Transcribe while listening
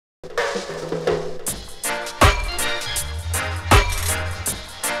Have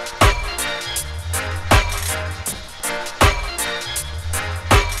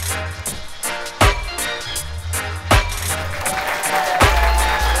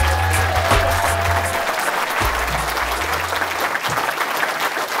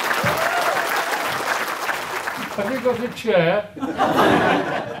you got a chair?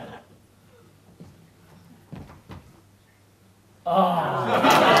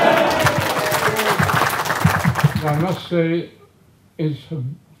 I must say, it's a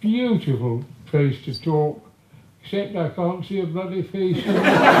beautiful place to talk, except I can't see a bloody face.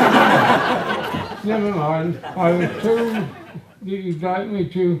 Never mind. I was told that you'd like me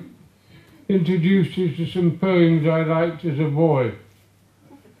to introduce you to some poems I liked as a boy.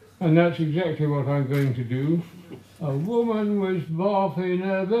 And that's exactly what I'm going to do. A woman was bathing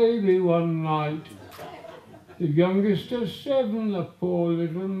her baby one night, the youngest of 7, the poor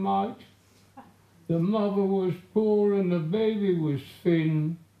little mite. The mother was poor and the baby was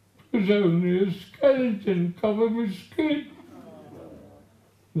thin, 'twas only a skeleton covered with skin.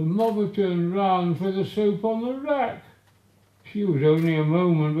 The mother turned round for the soap on the rack. She was only a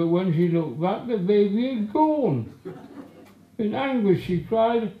moment, but when she looked back, the baby had gone. In anguish she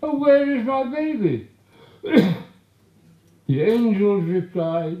cried, "Oh, where is my baby?" The angels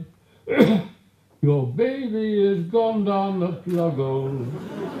replied, "Your baby has gone down the plug hole.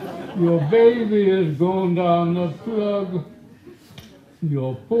 Your baby has gone down the plug.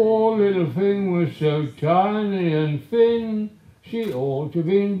 Your poor little thing was so tiny and thin, she ought to have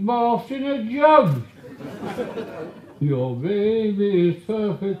been bathed in a jug. Your baby is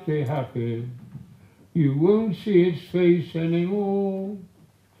perfectly happy. You won't see its face anymore.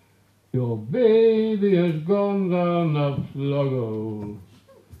 Your baby has gone down the plug hole.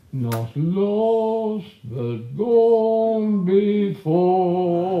 Not lost, but gone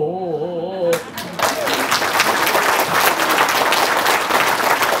before."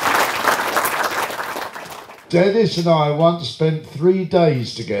 Dennis and I once spent 3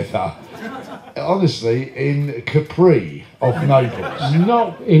 days together, honestly, in Capri off Naples.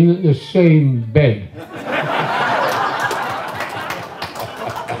 Not in the same bed.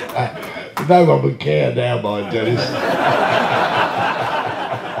 No one would care now, mind, Dennis.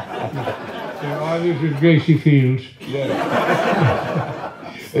 I was with Gracie Fields. Yeah.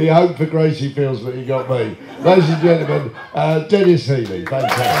 He hoped for Gracie Fields, but he got me. Ladies and gentlemen, Denis Healey,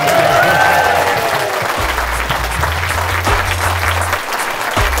 fantastic.